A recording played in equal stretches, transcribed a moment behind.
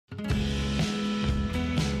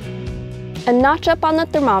A notch up on the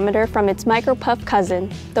thermometer from its micro puff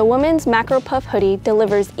cousin, the women's macro puff hoodie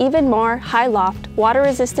delivers even more high loft,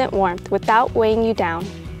 water-resistant warmth without weighing you down.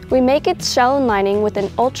 We make its shell and lining with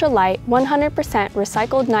an ultra-light, 100%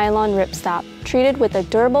 recycled nylon ripstop, treated with a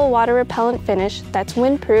durable water-repellent finish that's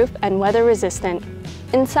windproof and weather-resistant.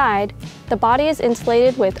 Inside, the body is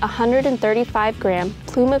insulated with 135-gram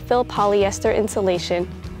Plumafil polyester insulation,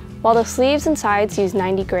 while the sleeves and sides use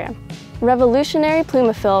 90-gram. Revolutionary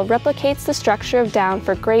Plumafil replicates the structure of down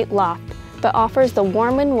for great loft, but offers the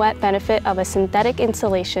warm and wet benefit of a synthetic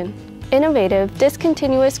insulation. Innovative,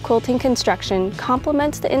 discontinuous quilting construction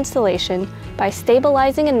complements the installation by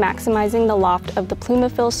stabilizing and maximizing the loft of the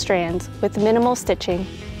Plumafil strands with minimal stitching.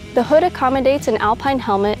 The hood accommodates an alpine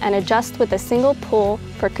helmet and adjusts with a single pull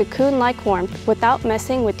for cocoon-like warmth without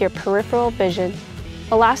messing with your peripheral vision.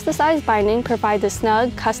 Elasticized binding provides a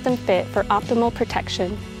snug, custom fit for optimal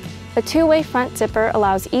protection. A two-way front zipper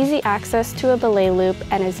allows easy access to a belay loop,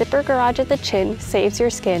 and a zipper garage at the chin saves your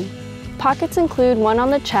skin. Pockets include one on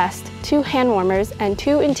the chest, 2 hand warmers, and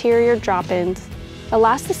 2 interior drop-ins.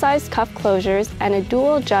 Elasticized cuff closures and a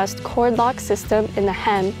dual-adjust cord lock system in the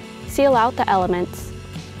hem seal out the elements.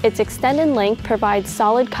 Its extended length provides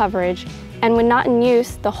solid coverage, and when not in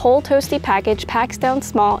use, the whole toasty package packs down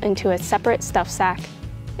small into a separate stuff sack.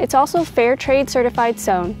 It's also Fair Trade certified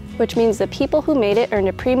sewn, which means the people who made it earned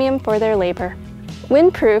a premium for their labor.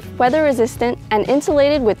 Windproof, weather-resistant, and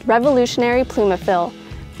insulated with revolutionary Plumafil.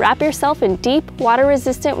 Wrap yourself in deep,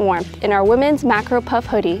 water-resistant warmth in our women's macro puff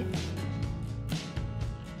hoodie.